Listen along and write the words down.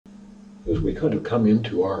As we kind of come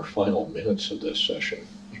into our final minutes of this session,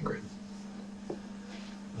 Ingrid,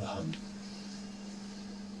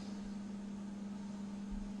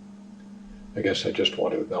 I guess I just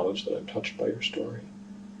want to acknowledge that I'm touched by your story.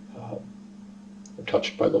 I'm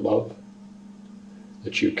touched by the love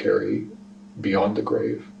that you carry beyond the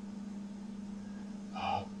grave,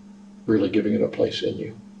 really giving it a place in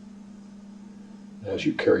you. As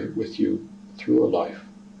you carry it with you through a life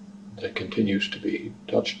that continues to be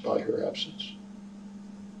touched by her absence,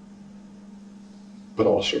 but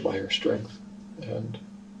also by her strength. And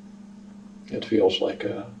it feels like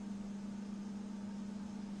a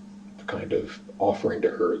kind of offering to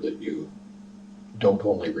her that you don't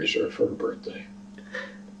only reserve for her birthday,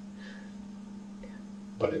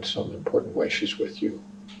 but in some important way she's with you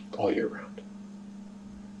all year round.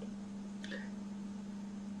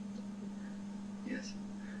 Yes.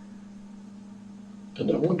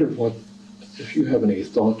 And I wonder if you have any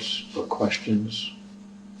thoughts or questions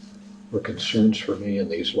or concerns for me in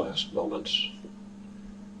these last moments,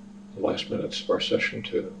 the last minutes of our session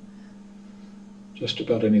two, just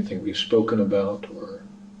about anything we've spoken about or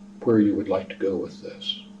where you would like to go with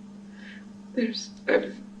this.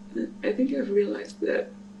 I think I've realized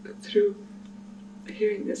that through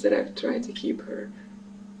hearing this, that I've tried to keep her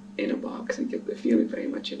in a box and keep the feeling very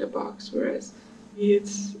much in a box, whereas I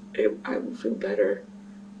will feel better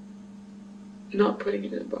not putting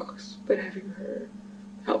it in a box, but having her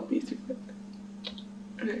help me through it.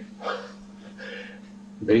 Right.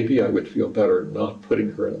 Maybe I would feel better not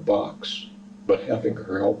putting her in a box, but having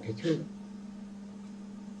her help me through it.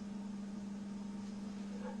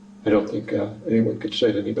 I don't think anyone could say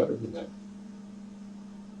it any better than that.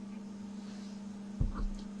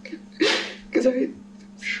 Because I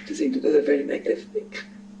seem to do a very negative thing.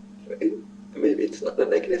 Right? Maybe it's not a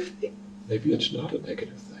negative thing. Maybe it's not a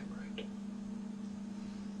negative thing, right?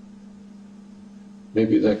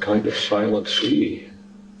 Maybe that kind of silent sea,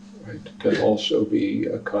 right, can also be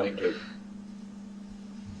a kind of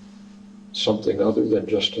something other than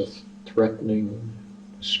just a threatening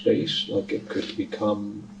space, like it could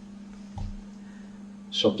become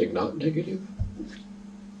something not negative.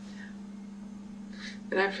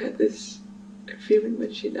 And I've had this feeling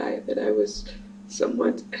when she died that I was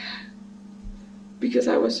somewhat, because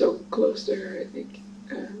I was so close to her, I think,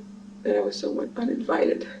 that I was somewhat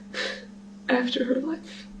uninvited after her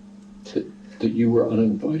life. That you were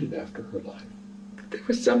uninvited after her life. There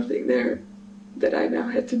was something there that I now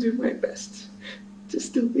had to do my best to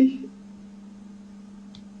still be.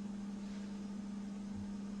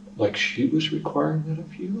 Like she was requiring that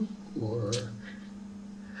of you, or?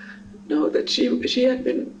 No, that she had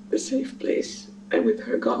been a safe place, and with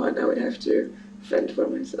her gone, I would have to fend for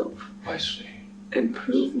myself. I see. And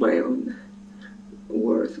prove my own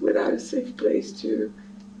worth without a safe place to.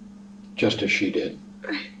 Just as she did.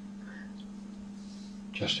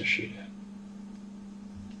 Just as she did.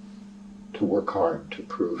 To work hard to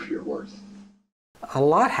prove your worth. A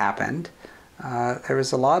lot happened. There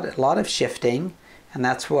was a lot of shifting, and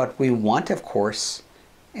that's what we want, of course,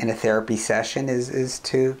 in a therapy session is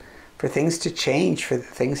for things to change, for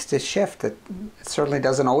things to shift. It certainly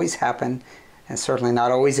doesn't always happen, and certainly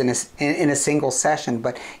not always in a single session.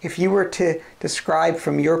 But if you were to describe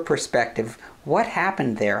from your perspective what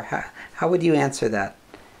happened there, how would you answer that?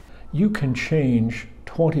 You can change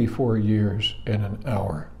 24 years in an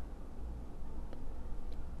hour.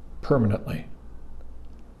 Permanently,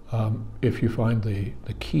 if you find the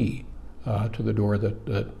key to the door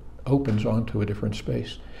that opens onto a different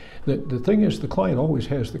space. The thing is, the client always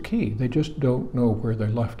has the key. They just don't know where they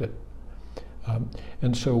left it.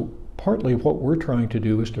 And so partly what we're trying to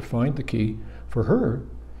do is to find the key. For her,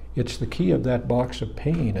 it's the key of that box of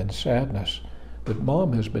pain and sadness that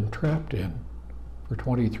Mom has been trapped in for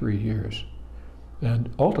 23 years.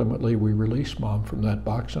 And ultimately, we release Mom from that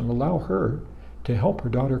box and allow her to help her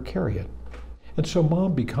daughter carry it. And so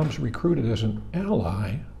Mom becomes recruited as an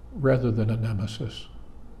ally rather than a nemesis.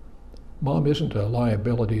 Mom isn't a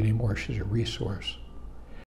liability anymore, she's a resource.